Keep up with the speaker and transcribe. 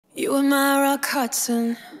You were my rock,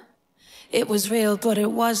 Hudson. It was real, but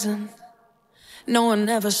it wasn't. No one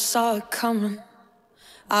ever saw it coming.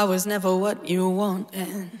 I was never what you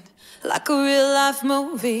wanted. Like a real-life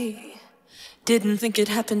movie. Didn't think it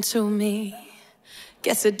happened to me.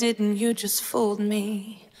 Guess it didn't, you just fooled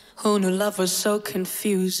me. Who knew love was so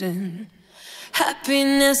confusing?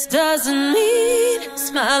 Happiness doesn't mean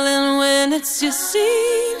smiling when it's your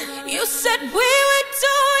scene. You said we would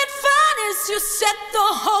do it fine as you set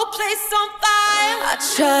the whole place on fire. I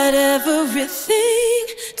tried everything,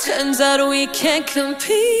 turns out we can't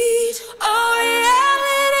compete. Oh,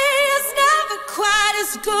 reality is never quite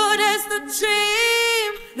as good as the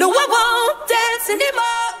dream. No, I won't dance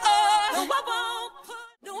anymore.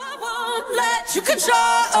 No, I won't let you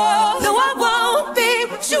control. No, I won't be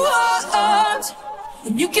what you want.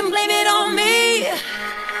 And you can blame it on me.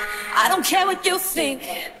 I don't care what you think.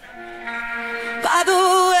 By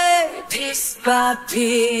the way, piece by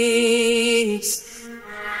piece,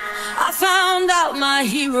 I found out my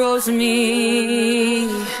hero's me.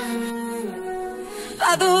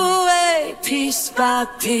 By the way, piece by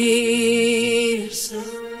piece,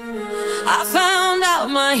 I found out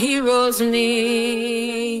my hero's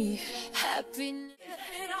me. Happiness,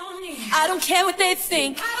 I don't care what they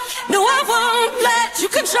think. No, I won't let you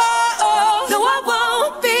control. No, I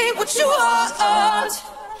won't be what you want.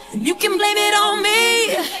 You can blame it on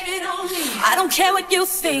me. I don't care what you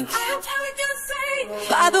think.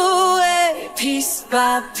 By the way, piece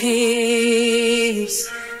by piece,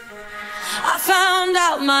 I found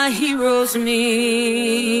out my hero's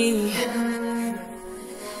me.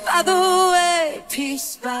 By the way,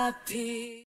 piece by piece.